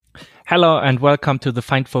Hello and welcome to the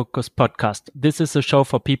Find Focus podcast. This is a show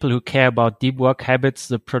for people who care about deep work habits,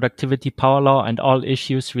 the productivity power law, and all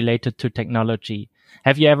issues related to technology.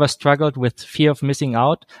 Have you ever struggled with fear of missing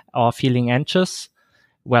out or feeling anxious?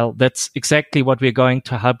 Well, that's exactly what we're going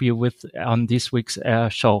to help you with on this week's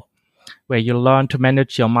show, where you'll learn to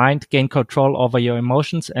manage your mind, gain control over your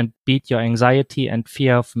emotions, and beat your anxiety and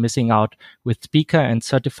fear of missing out with speaker and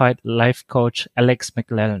certified life coach Alex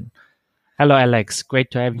McLellan. Hello, Alex. Great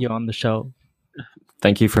to have you on the show.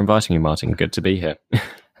 Thank you for inviting me, Martin. Good to be here.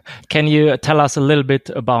 Can you tell us a little bit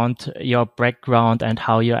about your background and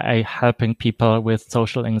how you are helping people with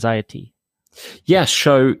social anxiety? Yes,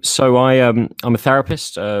 so I'm a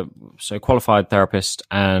therapist, so qualified therapist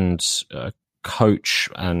and coach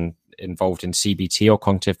and involved in CBT or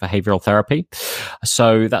cognitive behavioral therapy.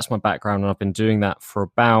 So that's my background, and I've been doing that for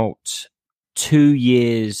about 2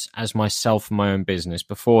 years as myself and my own business.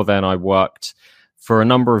 Before then, I worked for a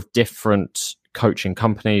number of different coaching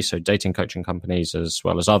companies, so dating coaching companies, as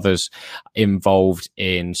well as others involved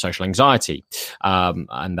in social anxiety.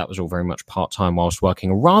 And that was all very much part-time whilst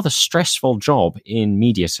working a rather stressful job in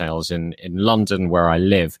media sales in London, where I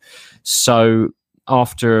live. So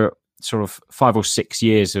after sort of 5 or 6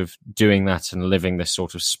 years of doing that and living this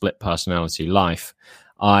sort of split personality life,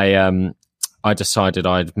 I decided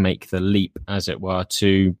I'd make the leap, as it were,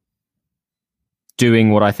 to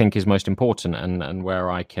doing what I think is most important and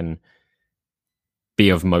where I can be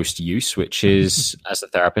of most use, which is as a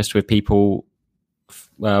therapist with people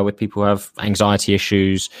who have anxiety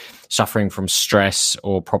issues, suffering from stress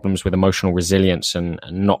or problems with emotional resilience and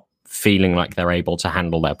not feeling like they're able to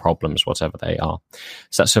handle their problems, whatever they are.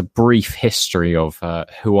 So that's a brief history of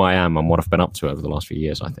who I am and what I've been up to over the last few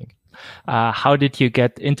years, I think. How did you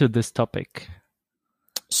get into this topic?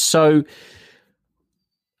 So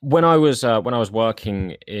when I was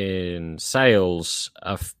working in sales,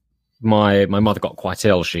 my mother got quite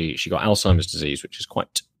ill. She got Alzheimer's disease, which is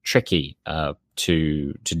quite tricky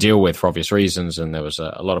to deal with for obvious reasons. And there was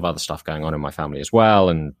a lot of other stuff going on in my family as well,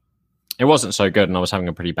 and it wasn't so good. And I was having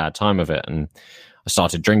a pretty bad time of it. And I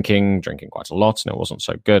started drinking quite a lot, and it wasn't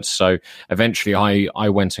so good. So eventually, I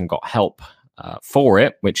went and got help for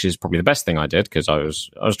it, which is probably the best thing I did, because I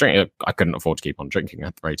was drinking. I couldn't afford to keep on drinking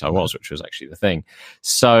at the rate I was, which was actually the thing.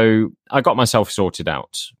 So I got myself sorted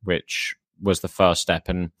out, which was the first step.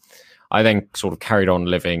 And I then sort of carried on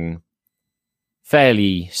living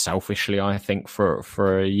fairly selfishly, I think,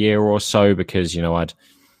 for a year or so, because, I'd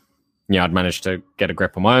managed to get a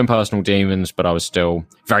grip on my own personal demons, but I was still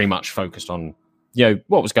very much focused on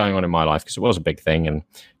what was going on in my life, because it was a big thing, and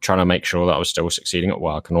trying to make sure that I was still succeeding at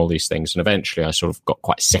work and all these things. And eventually I sort of got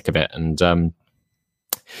quite sick of it and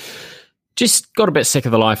just got a bit sick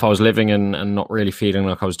of the life I was living and not really feeling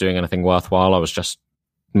like I was doing anything worthwhile. I was just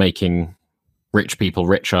making rich people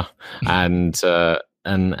richer and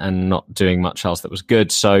not doing much else that was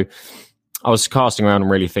good. So I was casting around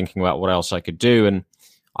and really thinking about what else I could do. And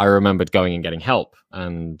I remembered going and getting help,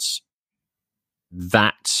 and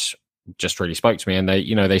that just really spoke to me. And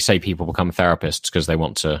they say people become therapists because they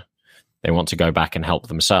want to go back and help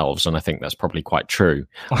themselves, and I think that's probably quite true.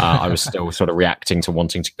 I was still sort of reacting to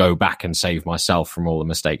wanting to go back and save myself from all the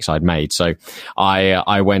mistakes I'd made. So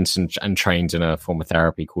I went and trained in a form of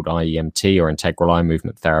therapy called IEMT, or integral eye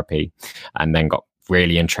movement therapy, and then got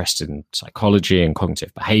really interested in psychology and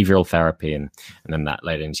cognitive behavioral therapy, and then that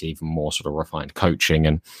led into even more sort of refined coaching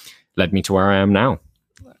and led me to where I am now.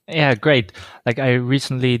 Yeah, great. Like I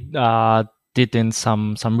recently did in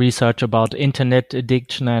some research about internet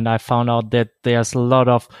addiction, and I found out that there's a lot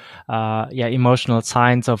of emotional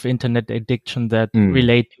signs of internet addiction that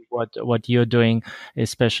relate to what you're doing,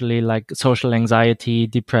 especially like social anxiety,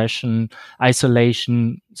 depression,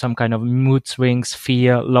 isolation, some kind of mood swings,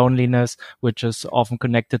 fear, loneliness, which is often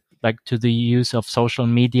connected like to the use of social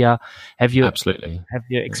media. Have you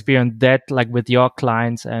experienced that like with your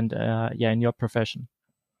clients and in your profession?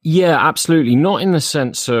 Yeah, absolutely. Not in the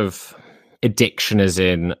sense of addiction as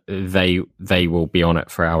in they will be on it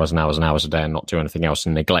for hours and hours and hours a day and not do anything else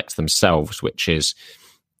and neglect themselves, which is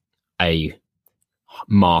a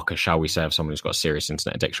marker, shall we say, of someone who's got a serious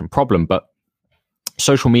internet addiction problem. But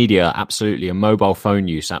social media, absolutely, and mobile phone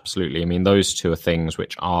use, absolutely. I mean, those two are things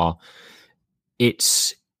which are,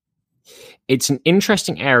 it's an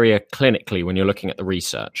interesting area clinically when you're looking at the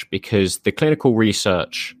research, because the clinical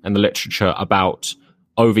research and the literature about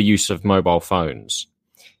overuse of mobile phones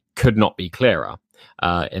could not be clearer,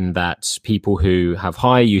 in that people who have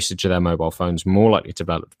high usage of their mobile phones more likely to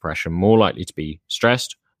develop depression, more likely to be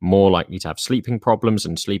stressed, more likely to have sleeping problems,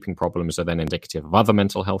 and sleeping problems are then indicative of other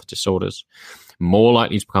mental health disorders, more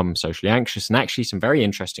likely to become socially anxious. And actually some very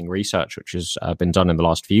interesting research, which has been done in the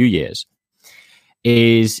last few years,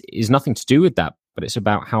 is nothing to do with that, but it's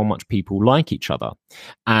about how much people like each other.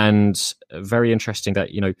 And very interesting that,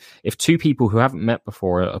 if two people who haven't met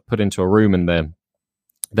before are put into a room and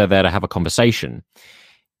they're there to have a conversation,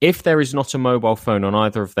 if there is not a mobile phone on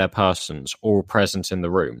either of their persons or present in the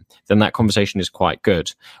room, then that conversation is quite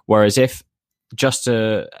good. Whereas if just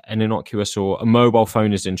an innocuous or a mobile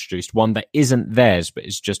phone is introduced, one that isn't theirs but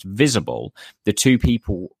is just visible, the two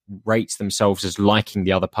people rate themselves as liking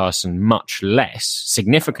the other person much less,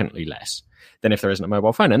 significantly less, than if there isn't a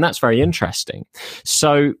mobile phone. And that's very interesting.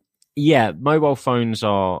 So, yeah, mobile phones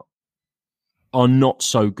are not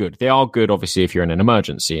so good. They are good, obviously, if you're in an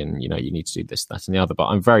emergency and, you need to do this, that, and the other. But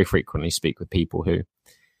I very frequently speak with people who,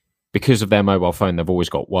 because of their mobile phone, they've always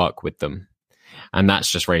got work with them. And that's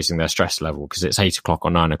just raising their stress level because it's 8 o'clock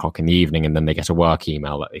or 9 o'clock in the evening, and then they get a work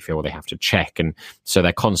email that they feel they have to check. And so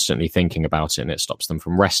they're constantly thinking about it, and it stops them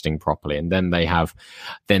from resting properly. And then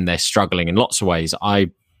they're struggling in lots of ways. I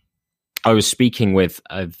was speaking with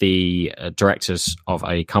the directors of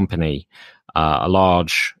a company, a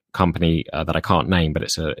large company that I can't name, but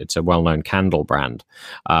it's a well-known candle brand,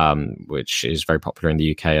 which is very popular in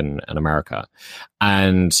the UK and America.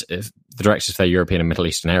 And the directors of their European and Middle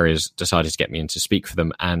Eastern areas decided to get me in to speak for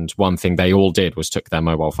them. And one thing they all did was took their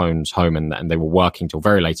mobile phones home, and they were working till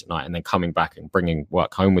very late at night, and then coming back and bringing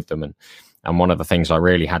work home with them. And one of the things I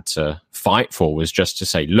really had to fight for was just to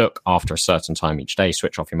say, look, after a certain time each day,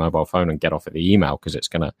 switch off your mobile phone and get off at the email, because it's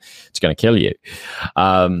gonna kill you.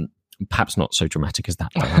 Perhaps not so dramatic as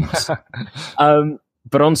that,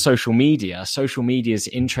 but on social media is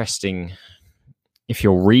interesting if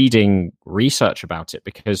you're reading research about it,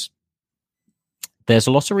 because there's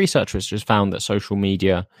a lot of research which has found that social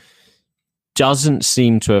media doesn't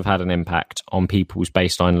seem to have had an impact on people's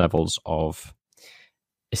baseline levels of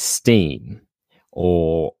esteem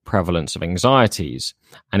or prevalence of anxieties.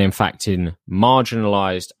 And in fact, in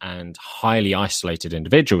marginalized and highly isolated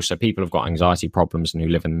individuals, so people who've got anxiety problems and who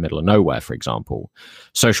live in the middle of nowhere, for example,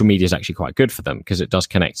 social media is actually quite good for them because it does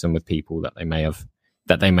connect them with people that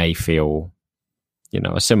they may feel,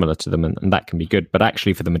 are similar to them, and that can be good. But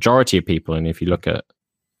actually for the majority of people, and if you look at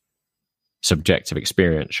subjective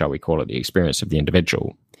experience, shall we call it, the experience of the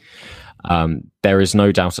individual, there is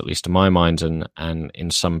no doubt, at least to my mind, and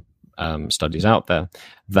in some studies out there,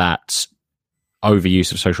 that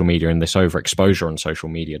overuse of social media and this overexposure on social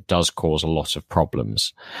media does cause a lot of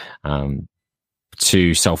problems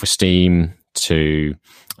to self-esteem, to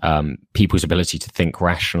people's ability to think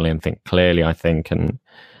rationally and think clearly, I think, and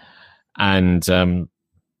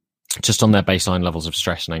just on their baseline levels of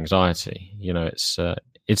stress and anxiety.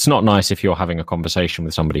 It's not nice if you're having a conversation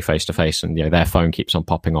with somebody face to face and their phone keeps on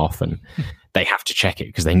popping off and they have to check it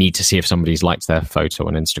because they need to see if somebody's liked their photo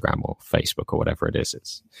on Instagram or Facebook or whatever it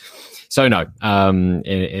is. So no,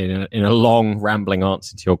 in a long rambling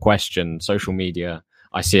answer to your question, social media,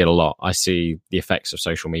 I see it a lot. I see the effects of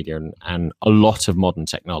social media and a lot of modern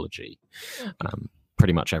technology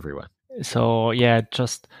pretty much everywhere. So yeah,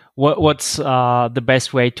 just what's the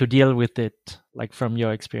best way to deal with it, like from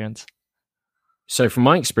your experience? So from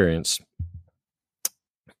my experience,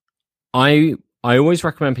 I always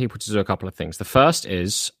recommend people to do a couple of things. The first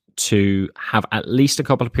is to have at least a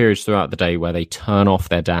couple of periods throughout the day where they turn off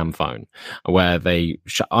their damn phone, where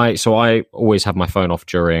I always have my phone off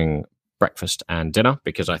during breakfast and dinner,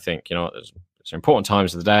 because I think, there's important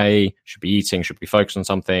times of the day, should be eating, should be focused on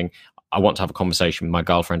something. I want to have a conversation with my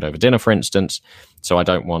girlfriend over dinner, for instance, so I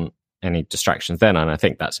don't want any distractions then, and I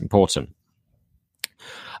think that's important.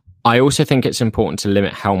 I also think it's important to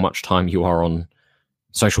limit how much time you are on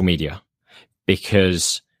social media,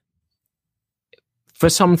 because for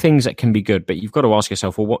some things it can be good, but you've got to ask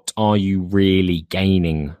yourself, well, what are you really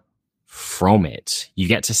gaining from it? You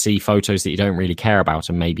get to see photos that you don't really care about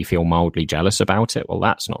and maybe feel mildly jealous about it. Well,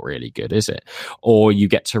 that's not really good, is it? Or you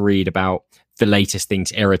get to read about the latest thing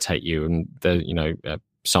to irritate you, and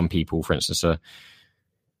some people, for instance, are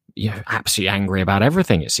absolutely angry about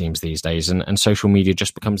everything, it seems, these days, and social media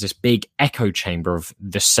just becomes this big echo chamber of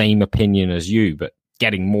the same opinion as you, but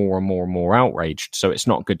getting more and more and more outraged. So it's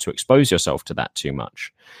not good to expose yourself to that too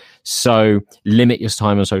much. So limit your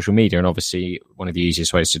time on social media, and obviously one of the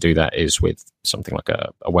easiest ways to do that is with something like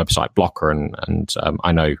a website blocker, and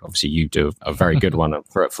I know obviously you do a very good one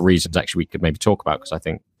for reasons actually we could maybe talk about, because I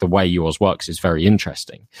think the way yours works is very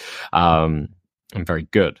interesting and very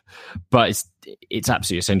good. But it's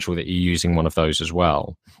absolutely essential that you're using one of those as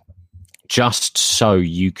well, just so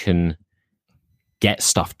you can get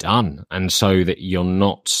stuff done, and so that you're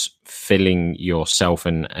not filling yourself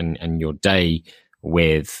and your day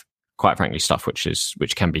with, quite frankly, stuff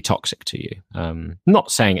which can be toxic to you.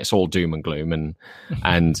 Not saying it's all doom and gloom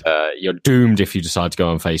and you're doomed if you decide to go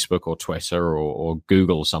on Facebook or Twitter or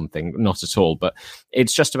Google something. Not at all. But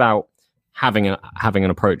it's just about having an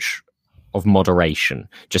approach of moderation,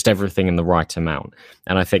 just everything in the right amount.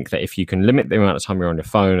 And I think that if you can limit the amount of time you're on your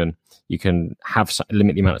phone, and you can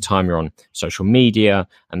limit the amount of time you're on social media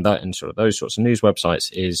and sort of those sorts of news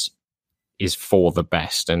websites, is for the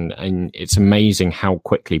best. And it's amazing how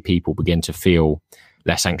quickly people begin to feel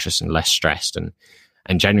less anxious and less stressed and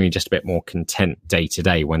generally just a bit more content day to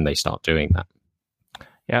day when they start doing that.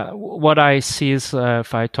 Yeah, what I see is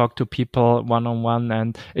if I talk to people one-on-one,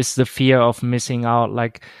 and it's the fear of missing out.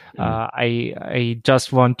 Like I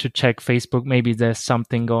just want to check Facebook. Maybe there's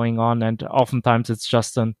something going on, and oftentimes it's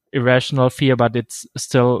just an irrational fear, but it's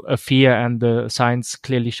still a fear, and the science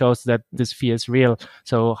clearly shows that this fear is real.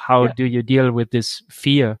 So how do you deal with this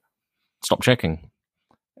fear? Stop checking.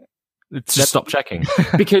 Stop checking.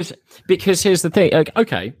 because here's the thing.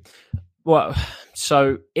 Okay, well,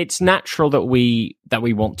 so it's natural that we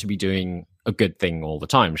want to be doing a good thing all the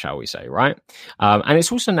time, shall we say, right? And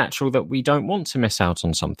it's also natural that we don't want to miss out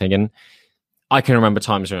on something. And I can remember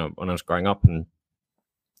times when I was growing up, and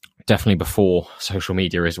definitely before social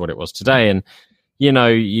media is what it was today. And, you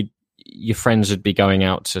know, your friends would be going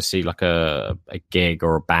out to see like a gig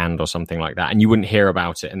or a band or something like that, and you wouldn't hear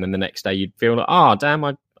about it. And then the next day you'd feel like, oh, damn,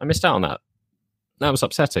 I missed out on that. That was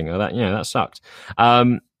upsetting, or that sucked.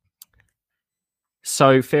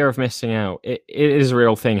 So fear of missing out, it is a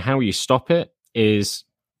real thing. How you stop it is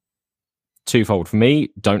twofold. For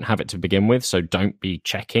me, don't have it to begin with. So don't be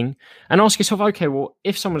checking, and ask yourself, okay, well,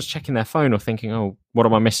 if someone's checking their phone or thinking, oh, what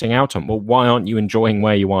am I missing out on? Well, why aren't you enjoying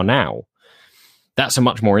where you are now? That's a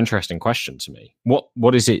much more interesting question to me.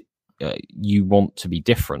 What is it you want to be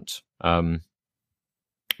different?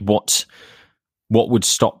 What would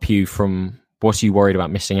stop you from, what are you worried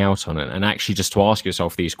about missing out on? And actually just to ask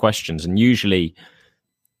yourself these questions. And usually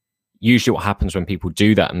what happens when people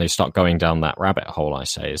do that and they start going down that rabbit hole, I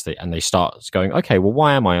say, is they start going, okay, well,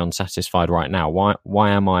 why am I unsatisfied right now? Why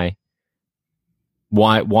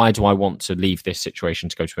do I want to leave this situation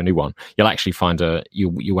to go to a new one? You'll actually find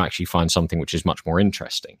you actually find something which is much more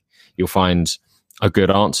interesting. You'll find a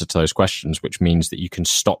good answer to those questions, which means that you can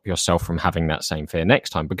stop yourself from having that same fear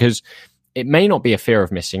next time, because it may not be a fear of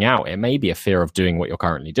missing out. It may be a fear of doing what you're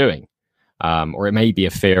currently doing. Or it may be a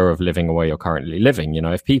fear of living the way you're currently living. You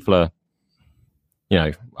know, if people are, you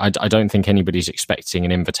know, I don't think anybody's expecting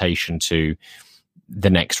an invitation to the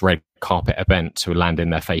next red carpet event to land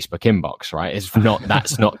in their Facebook inbox, right?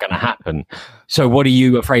 That's not going to happen. So what are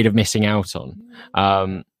you afraid of missing out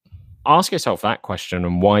on? Ask yourself that question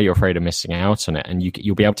and why you're afraid of missing out on it. And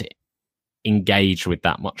you'll be able to engage with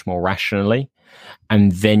that much more rationally.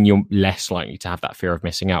 And then you're less likely to have that fear of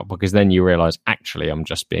missing out, because then you realize, actually, I'm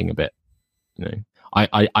just being a bit, you know,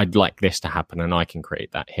 I'd like this to happen and I can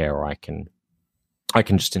create that here, or I can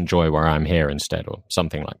just enjoy where I'm here instead, or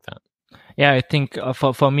something like that. Yeah, I think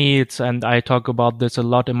for me, and I talk about this a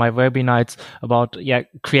lot in my webinar, it's about,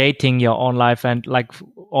 creating your own life, and like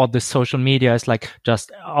all this social media is like just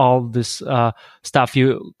all this stuff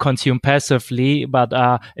you consume passively. But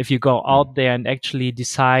if you go out there and actually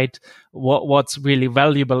decide what's really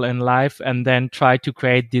valuable in life, and then try to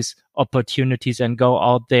create these opportunities and go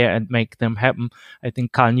out there and make them happen. I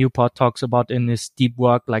think Carl Newport talks about in his deep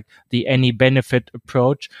work, like the any benefit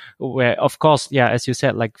approach, where, of course, as you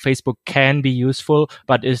said, like Facebook can be useful,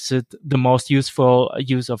 but is it the most useful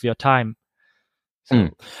use of your time? So.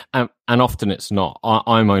 And often it's not.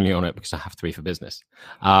 I'm only on it because I have to be for business,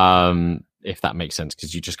 if that makes sense,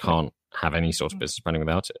 because you just can't have any sort of business running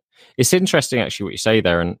without it. It's interesting, actually, what you say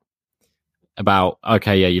there, and about,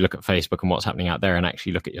 okay, you look at Facebook and what's happening out there, and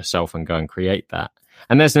actually look at yourself and go and create that.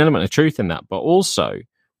 And there's an element of truth in that. But also,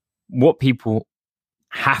 what people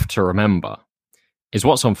have to remember is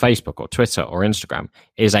what's on Facebook or Twitter or Instagram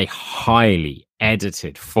is a highly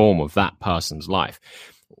edited form of that person's life.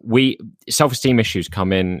 Self-esteem issues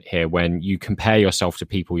come in here when you compare yourself to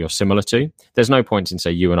people you're similar to. There's no point in,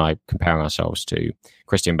 say, you and I comparing ourselves to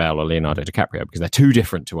Christian Bale or Leonardo DiCaprio, because they're too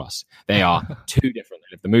different to us. They are too different.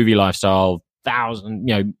 They live the movie lifestyle,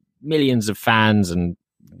 millions of fans and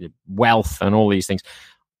wealth and all these things.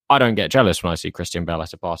 I don't get jealous when I see Christian Bale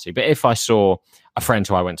at a party. But if I saw a friend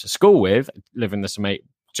who I went to school with live in this amazing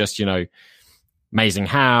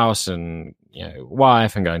house and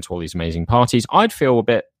wife and going to all these amazing parties, I'd feel a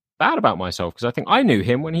bit bad about myself, because I think I knew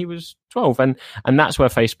him when he was 12, and that's where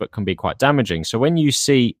Facebook can be quite damaging. So when you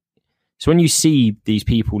see So when you see these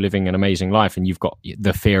people living an amazing life and you've got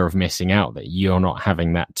the fear of missing out that you're not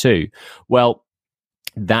having that too, well,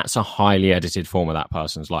 that's a highly edited form of that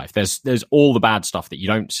person's life. There's all the bad stuff that you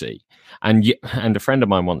don't see. And a friend of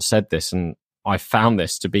mine once said this, and I found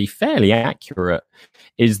this to be fairly accurate,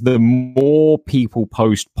 is the more people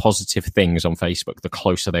post positive things on Facebook, the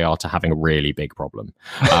closer they are to having a really big problem.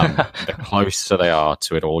 The closer they are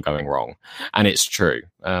to it all going wrong. And it's true.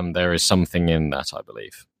 There is something in that, I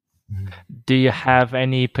believe. Do you have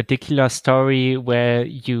any particular story where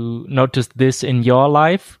you noticed this in your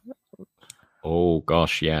life? Oh,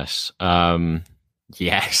 gosh, yes.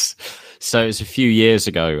 Yes. So it's a few years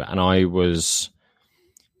ago, and I was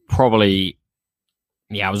probably...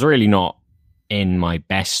 I was really not in my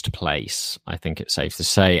best place, I think it's safe to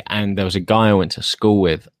say. And there was a guy I went to school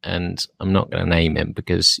with, and I'm not going to name him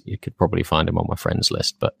because you could probably find him on my friends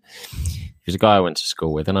list, but he was a guy I went to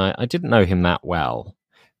school with, and I didn't know him that well,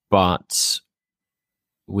 but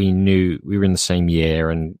we were in the same year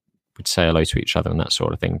and would say hello to each other and that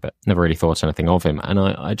sort of thing, but never really thought anything of him. And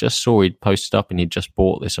I just saw he'd posted up and he'd just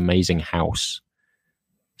bought this amazing house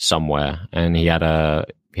somewhere, and he had a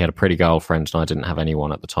pretty girlfriend, and I didn't have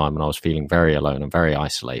anyone at the time, and I was feeling very alone and very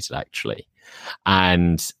isolated, actually.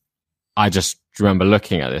 And I just remember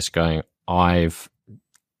looking at this going, I've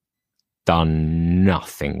done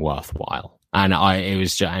nothing worthwhile. And it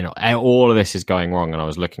was just, all of this is going wrong. And I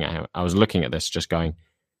was looking at him, I was looking at this just going,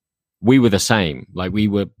 we were the same. Like we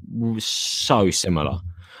were so similar.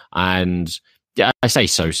 And yeah, I say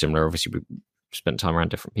so similar. Obviously, we spent time around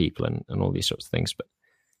different people and all these sorts of things, but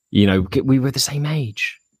we were the same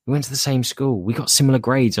age. We went to the same school. We got similar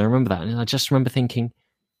grades. I remember that. And I just remember thinking,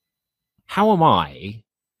 how am I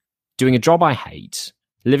doing a job I hate,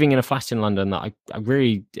 living in a flat in London that I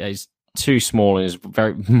really is too small and is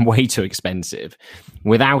way too expensive,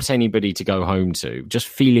 without anybody to go home to, just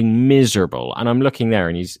feeling miserable. And I'm looking there,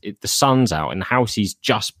 and the sun's out, and the house he's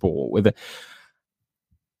just bought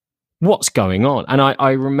what's going on? And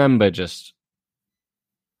I remember just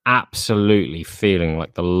absolutely feeling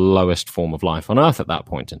like the lowest form of life on earth at that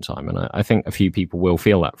point in time. And I think a few people will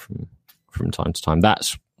feel that from time to time.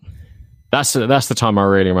 That's the time I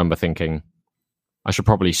really remember thinking I should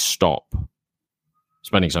probably stop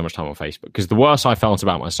spending so much time on Facebook, because the worse I felt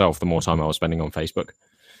about myself, the more time I was spending on Facebook.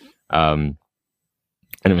 And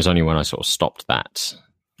it was only when I sort of stopped that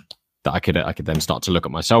I could then start to look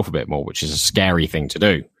at myself a bit more, which is a scary thing to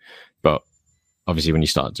do. But obviously, when you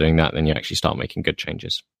start doing that, then you actually start making good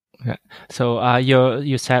changes. Okay. So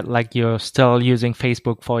you said like you're still using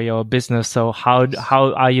Facebook for your business. So how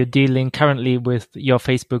are you dealing currently with your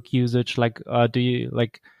Facebook usage? Like, how do you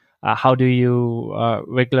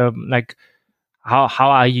how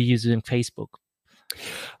are you using Facebook?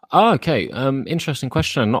 Oh, okay. Interesting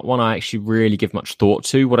question. Not one I actually really give much thought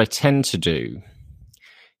to. What I tend to do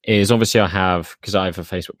is, obviously, because I have a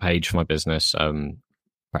Facebook page for my business,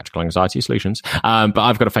 Practical Anxiety Solutions. But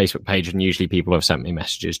I've got a Facebook page, and usually people have sent me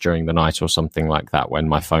messages during the night or something like that when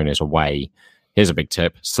my phone is away. Here's a big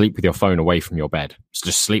tip: sleep with your phone away from your bed. So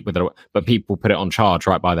just sleep with it. But people put it on charge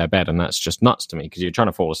right by their bed, and that's just nuts to me, because you're trying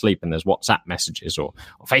to fall asleep and there's WhatsApp messages or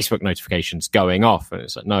Facebook notifications going off, and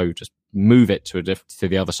it's like, no, just move it to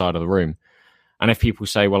the other side of the room. And if people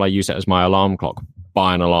say, well, I use it as my alarm clock,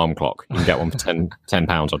 buy an alarm clock. You can get one for £10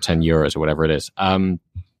 or €10 or whatever it is.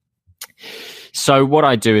 So what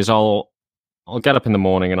I do is I'll get up in the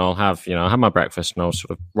morning, and I'll have my breakfast, and I'll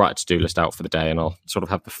sort of write a to-do list out for the day, and I'll sort of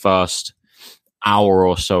have the first hour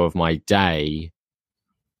or so of my day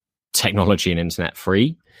technology and internet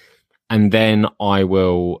free. And then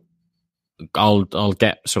I'll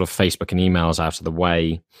get sort of Facebook and emails out of the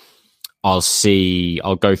way.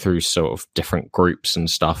 I'll go through sort of different groups and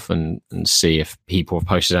stuff and see if people have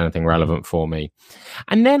posted anything relevant for me.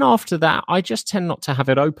 And then after that, I just tend not to have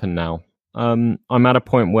it open now. I'm at a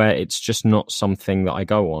point where it's just not something that I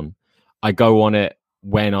go on. I go on it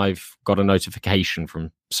when I've got a notification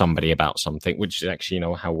from somebody about something, which is actually,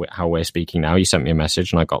 how we're speaking now. You sent me a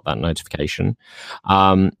message and I got that notification.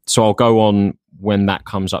 So I'll go on when that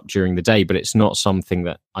comes up during the day, but it's not something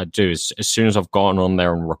that I do. As soon as I've gone on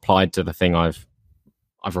there and replied to the thing I've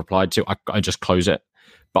replied to, I just close it.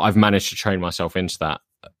 But I've managed to train myself into that.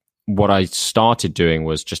 What I started doing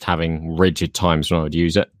was just having rigid times when I would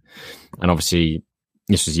use it. And obviously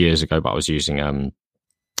this was years ago, but I was using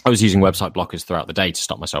website blockers throughout the day to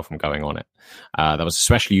stop myself from going on it. That was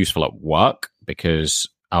especially useful at work, because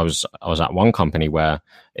I was at one company where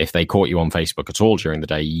if they caught you on Facebook at all during the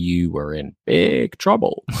day, you were in big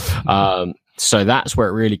trouble. So that's where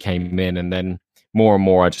it really came in. And then more and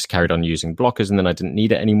more, I just carried on using blockers, and then I didn't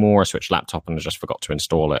need it anymore. I switched laptop and I just forgot to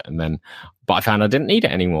install it. But I found I didn't need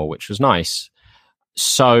it anymore, which was nice.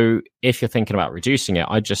 So if you're thinking about reducing it,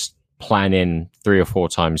 I just plan in 3 or 4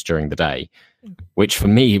 times during the day, which for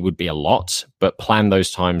me would be a lot, but plan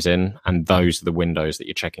those times in, and those are the windows that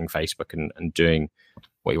you're checking Facebook and doing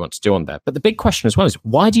what you want to do on there. But the big question as well is,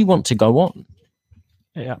 why do you want to go on?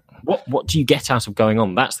 Yeah. What do you get out of going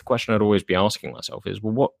on? That's the question I'd always be asking myself is,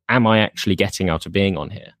 well, what am I actually getting out of being on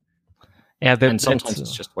here? Yeah, and sometimes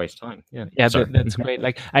it's just waste time. Yeah, that's great.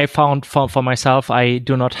 Like I found for myself, I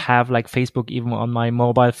do not have like Facebook even on my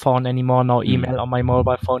mobile phone anymore. No email on my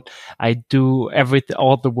mobile phone. I do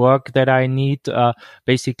all the work that I need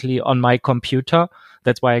basically on my computer.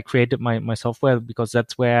 That's why I created my software, because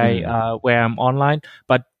that's where where I'm online.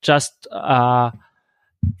 But just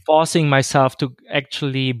forcing myself to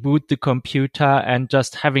actually boot the computer and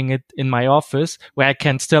just having it in my office where I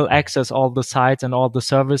can still access all the sites and all the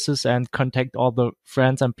services and contact all the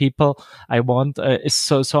friends and people I want is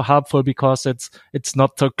so helpful, because it's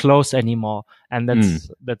not so close anymore, and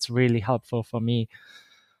that's really helpful for me.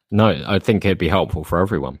 No, I think it'd be helpful for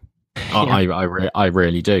everyone. I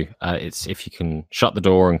really do. It's if you can shut the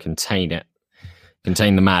door and contain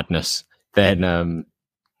the madness, then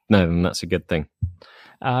then that's a good thing.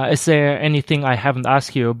 Is there anything I haven't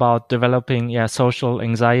asked you about developing social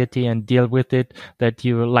anxiety and deal with it that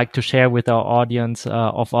you would like to share with our audience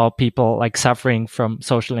of our people like suffering from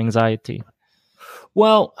social anxiety?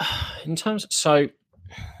 Well,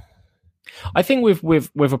 I think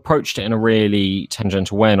we've approached it in a really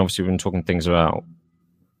tangential way, and obviously we've been talking things about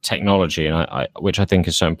technology, and which I think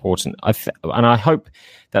is so important. And I hope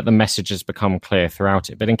that the message has become clear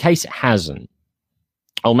throughout it. But in case it hasn't,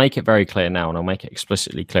 I'll make it very clear now, and I'll make it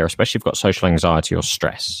explicitly clear, especially if you've got social anxiety or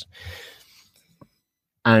stress.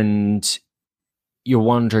 And you're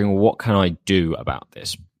wondering, what can I do about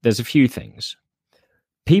this? There's a few things.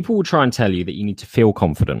 People will try and tell you that you need to feel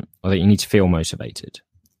confident or that you need to feel motivated.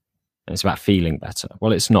 And it's about feeling better.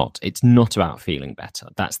 Well, it's not. It's not about feeling better.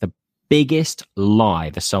 That's the biggest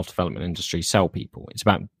lie the self-development industry sell people. It's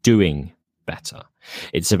about doing better.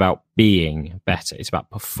 It's about being better. It's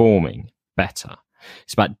about performing better.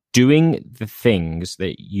 It's about doing the things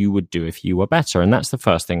that you would do if you were better. And that's the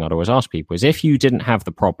first thing I'd always ask people is, if you didn't have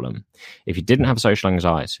the problem, if you didn't have social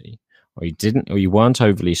anxiety, or you weren't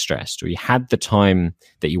overly stressed, or you had the time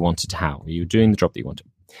that you wanted to have, or you were doing the job that you wanted,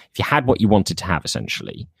 if you had what you wanted to have,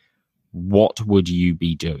 essentially, what would you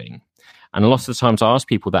be doing? And a lot of the times I ask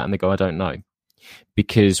people that and they go, I don't know.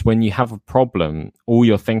 Because when you have a problem, all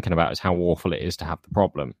you're thinking about is how awful it is to have the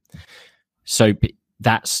problem. So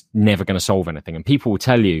that's never going to solve anything. And people will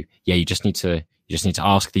tell you, yeah, you just need to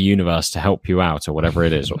ask the universe to help you out, or whatever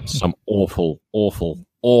it is, or some awful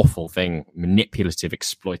thing, manipulative,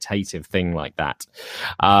 exploitative thing like that.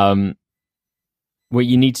 What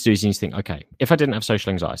you need to do is you need to think, okay, if I didn't have social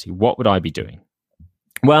anxiety, what would I be doing?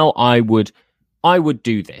 Well, I would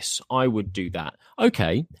do this. I would do that.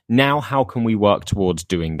 Okay, now how can we work towards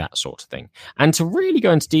doing that sort of thing? And to really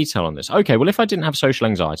go into detail on this, okay, well, if I didn't have social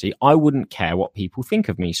anxiety, I wouldn't care what people think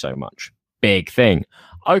of me so much. Big thing.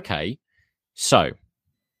 Okay, so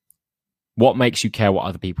what makes you care what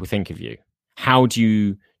other people think of you? How do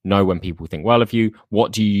you know when people think well of you?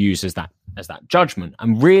 What do you use as that judgment?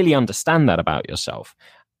 And really understand that about yourself.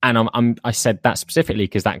 And I said that specifically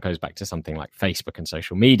because that goes back to something like Facebook and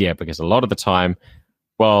social media, because a lot of the time,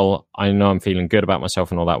 well, I know I'm feeling good about myself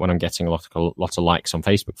and all that when I'm getting a lot of likes on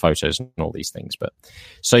Facebook photos and all these things. But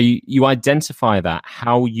so you identify that,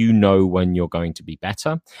 how you know when you're going to be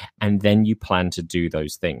better, and then you plan to do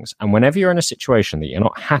those things. And whenever you're in a situation that you're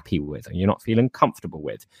not happy with and you're not feeling comfortable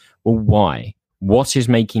with, well, why? What is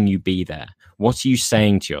making you be there? What are you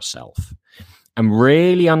saying to yourself? And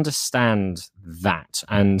really understand that.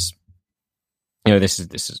 And this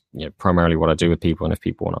is primarily what I do with people. And if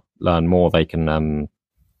people want to learn more, they can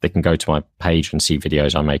go to my page and see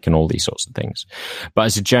videos I make and all these sorts of things. But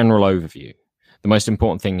as a general overview, the most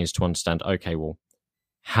important thing is to understand, okay, well,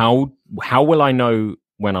 how will I know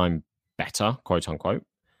when I'm better, quote unquote?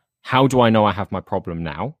 How do I know I have my problem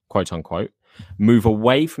now, quote unquote? Move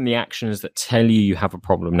away from the actions that tell you have a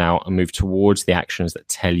problem now and move towards the actions that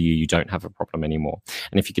tell you don't have a problem anymore.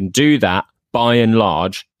 And if you can do that, by and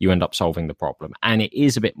large, you end up solving the problem. And it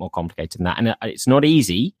is a bit more complicated than that. And it's not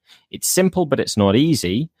easy. It's simple, but it's not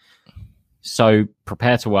easy. So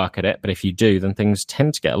prepare to work at it. But if you do, then things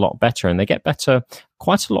tend to get a lot better, and they get better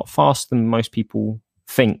quite a lot faster than most people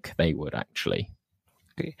think they would, actually.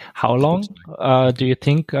 Okay. How long do you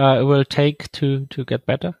think it will take to get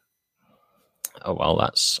better? Oh, well,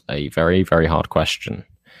 that's a very, very hard question.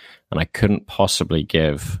 And I couldn't possibly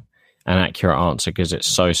give an accurate answer because it's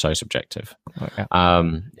so subjective. Okay.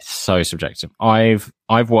 It's so subjective. I've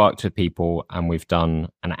worked with people and we've done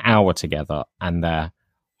an hour together and their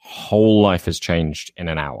whole life has changed in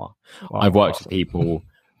an hour. Wow, I've worked with people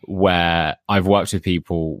where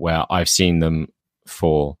I've seen them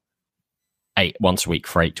for once a week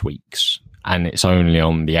for 8 weeks, and it's only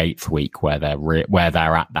on the 8th week where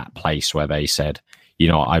they're at that place where they said,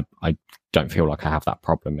 I don't feel like I have that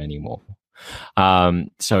problem anymore.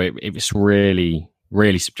 So it was really,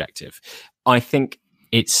 really subjective. I think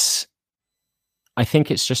it's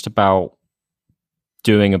just about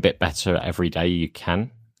doing a bit better every day you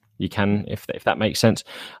can, if that makes sense.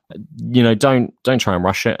 Don't try and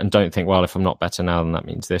rush it, and don't think, well, if I'm not better now, then that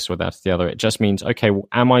means this or that's the other. It just means, okay, well,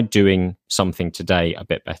 am I doing something today a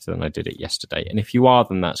bit better than I did it yesterday? And if you are,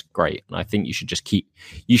 then that's great. And I think you should just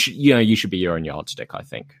you should be your own yardstick. I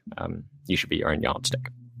think you should be your own yardstick.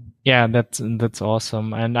 Yeah, that's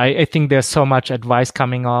awesome. And I think there's so much advice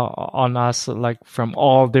coming on us, like from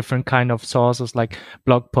all different kind of sources, like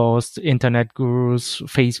blog posts, internet gurus,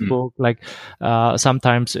 Facebook, like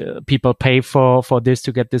sometimes people pay for this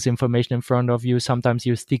to get this information in front of you. Sometimes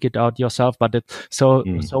you stick it out yourself, but it's so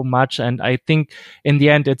much. And I think in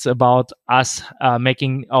the end, it's about us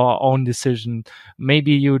making our own decision.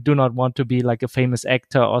 Maybe you do not want to be like a famous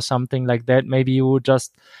actor or something like that. Maybe you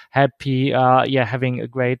just happy, having a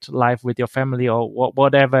great life with your family or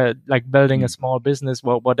whatever, like building a small business,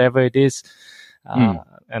 whatever it is.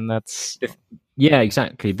 And that's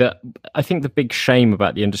exactly. I think the big shame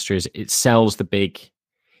about the industry is it sells the big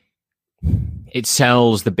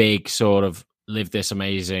sort of live this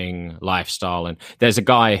amazing lifestyle. And there's a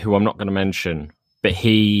guy who I'm not going to mention, but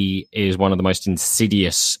he is one of the most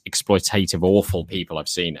insidious, exploitative, awful people I've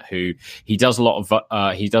seen. Who he does a lot of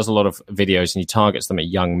videos, and he targets them at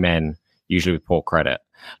young men, usually with poor credit.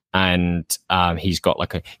 And he's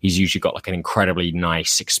usually got like an incredibly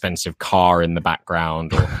nice, expensive car in the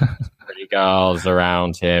background, or pretty girls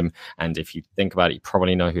around him. And if you think about it, you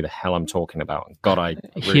probably know who the hell I'm talking about. God, I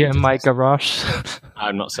really here in my garage.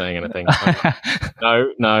 I'm not saying anything.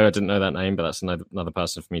 No, I didn't know that name, but that's another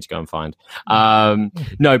person for me to go and find.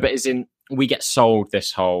 No, but as in, we get sold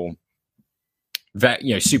this whole,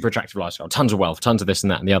 super attractive lifestyle, tons of wealth, tons of this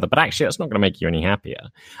and that and the other, but actually that's not going to make you any happier.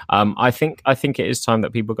 I think it is time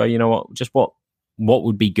that people go, you know what, just what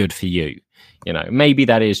would be good for you? Maybe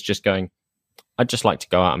that is just going, I'd just like to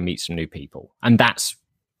go out and meet some new people, and that's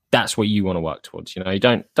what you want to work towards. You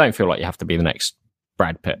don't feel like you have to be the next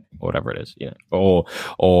Brad Pitt or whatever it is, or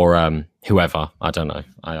whoever. I don't know.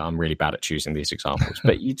 I'm really bad at choosing these examples,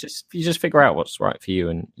 but you just figure out what's right for you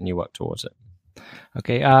and you work towards it.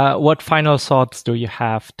 Okay. What final thoughts do you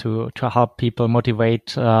have to help people motivate,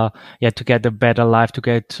 to get a better life, to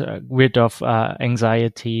get rid of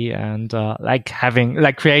anxiety, and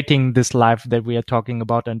creating this life that we are talking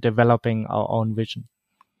about and developing our own vision?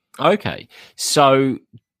 Okay. So,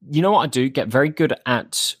 you know what I do? Get really good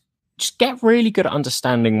at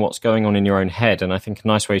understanding what's going on in your own head. And I think a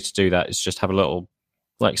nice way to do that is just have a little,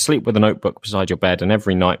 sleep with a notebook beside your bed, and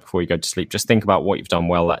every night before you go to sleep, just think about what you've done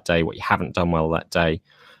well that day, what you haven't done well that day.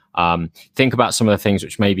 Think about some of the things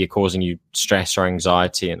which maybe are causing you stress or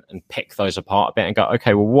anxiety, and pick those apart a bit and go,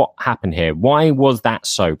 okay, well, what happened here? Why was that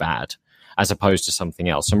so bad, as opposed to something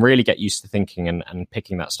else? And really get used to thinking and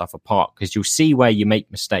picking that stuff apart, because you'll see where you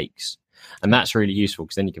make mistakes, and that's really useful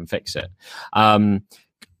because then you can fix it.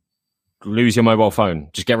 Lose your mobile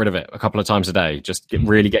phone. Just get rid of it a couple of times a day. Just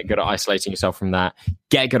really get good at isolating yourself from that.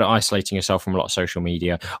 Get good at isolating yourself from a lot of social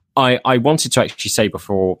media. I wanted to actually say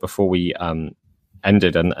before we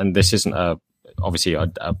ended, and this isn't obviously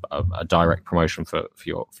a direct promotion for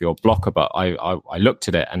your blocker, but I looked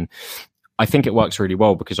at it, and I think it works really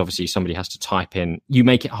well, because obviously somebody has to type in. You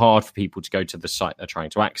make it hard for people to go to the site they're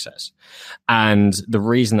trying to access. And the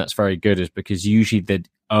reason that's very good is because usually the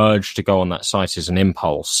urge to go on that site is an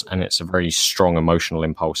impulse, and it's a very strong emotional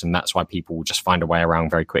impulse. And that's why people will just find a way around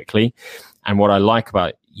very quickly. And what I like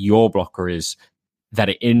about your blocker is that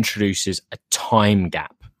it introduces a time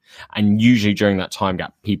gap. And usually during that time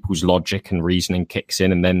gap, people's logic and reasoning kicks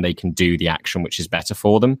in, and then they can do the action which is better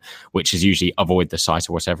for them, which is usually avoid the site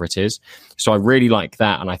or whatever it is. So I really like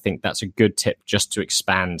that. And I think that's a good tip just to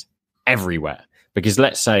expand everywhere. Because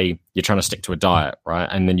let's say you're trying to stick to a diet, right?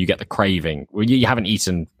 And then you get the craving. Well, you haven't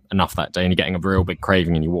eaten enough that day and you're getting a real big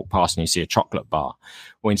craving, and you walk past and you see a chocolate bar.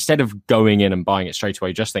 Well, instead of going in and buying it straight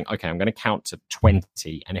away, just think, okay, I'm going to count to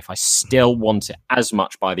 20. And if I still want it as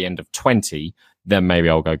much by the end of 20, then maybe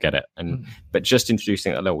I'll go get it. But just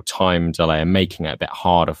introducing a little time delay and making it a bit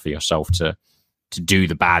harder for yourself to do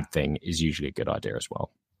the bad thing is usually a good idea as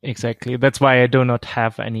well. Exactly. That's why I do not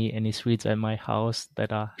have any suites at my house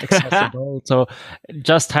that are accessible. So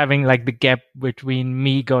just having like the gap between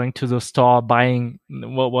me going to the store, buying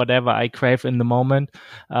whatever I crave in the moment,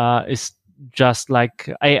 is just like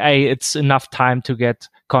it's enough time to get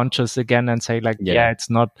conscious again and say like, it's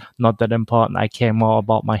not that important. I care more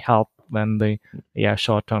about my health than the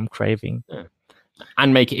short-term craving. Yeah.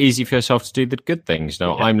 And make it easy for yourself to do the good things.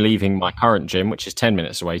 I'm leaving my current gym, which is 10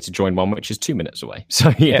 minutes away, to join one which is 2 minutes away.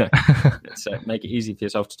 So so make it easy for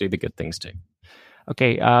yourself to do the good things too.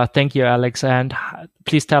 Okay, thank you, Alex. And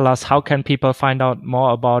please tell us, how can people find out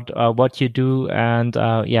more about what you do, and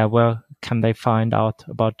where can they find out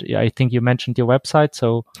about? I think you mentioned your website.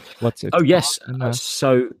 So what's it? Oh yes.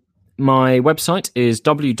 So my website is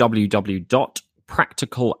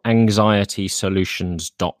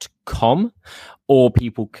www.practicalanxietysolutions.com, or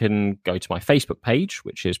people can go to my Facebook page,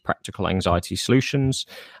 which is Practical Anxiety Solutions.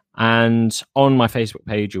 And on my Facebook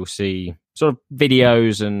page, you'll see sort of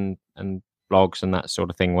videos and blogs and that sort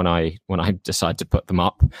of thing when I decide to put them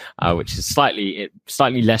up, which is slightly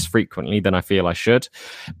less frequently than I feel I should.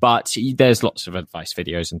 But there's lots of advice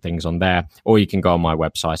videos and things on there, or you can go on my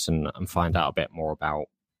website and find out a bit more about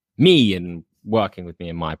me and working with me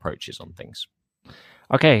and my approaches on things.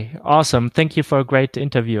 Okay, awesome. Thank you for a great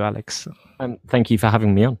interview, Alex. Thank you for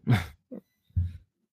having me on.